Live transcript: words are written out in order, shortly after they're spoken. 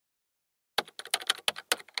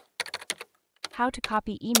How to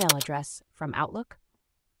copy email address from Outlook?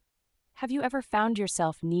 Have you ever found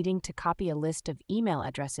yourself needing to copy a list of email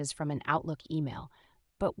addresses from an Outlook email,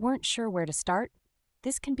 but weren't sure where to start?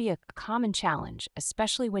 This can be a common challenge,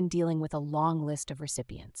 especially when dealing with a long list of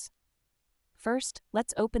recipients. First,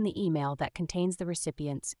 let's open the email that contains the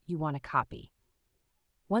recipients you want to copy.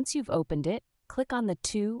 Once you've opened it, click on the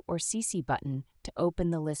To or CC button to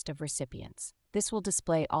open the list of recipients. This will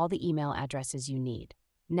display all the email addresses you need.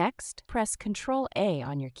 Next, press Ctrl-A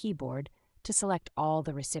on your keyboard to select all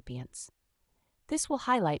the recipients. This will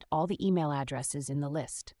highlight all the email addresses in the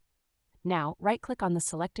list. Now, right-click on the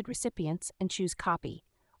selected recipients and choose Copy,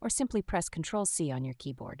 or simply press Ctrl-C on your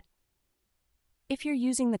keyboard. If you're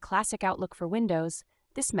using the classic Outlook for Windows,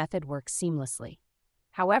 this method works seamlessly.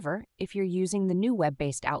 However, if you're using the new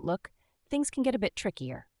web-based Outlook, things can get a bit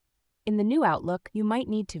trickier. In the new Outlook, you might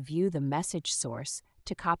need to view the message source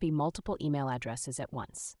to copy multiple email addresses at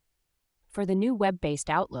once. For the new web-based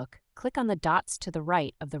Outlook, click on the dots to the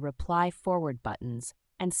right of the Reply Forward buttons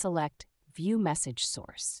and select View Message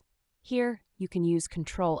Source. Here, you can use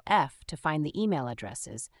Ctrl-F to find the email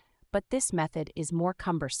addresses, but this method is more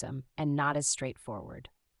cumbersome and not as straightforward.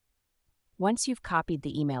 Once you've copied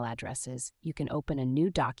the email addresses, you can open a new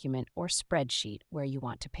document or spreadsheet where you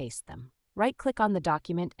want to paste them. Right-click on the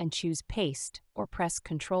document and choose Paste, or press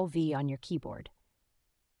Ctrl-V on your keyboard.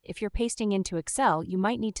 If you're pasting into Excel, you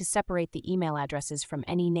might need to separate the email addresses from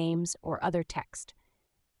any names or other text.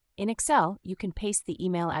 In Excel, you can paste the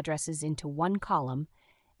email addresses into one column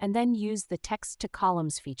and then use the Text to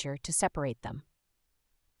Columns feature to separate them.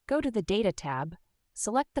 Go to the Data tab,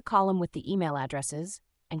 select the column with the email addresses,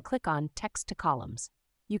 and click on Text to Columns.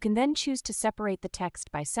 You can then choose to separate the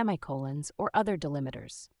text by semicolons or other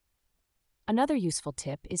delimiters. Another useful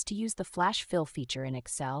tip is to use the Flash Fill feature in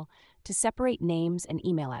Excel to separate names and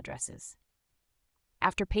email addresses.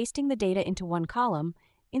 After pasting the data into one column,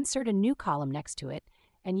 insert a new column next to it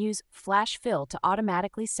and use Flash Fill to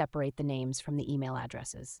automatically separate the names from the email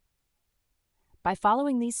addresses. By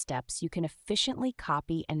following these steps, you can efficiently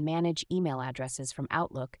copy and manage email addresses from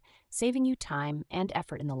Outlook, saving you time and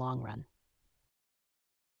effort in the long run.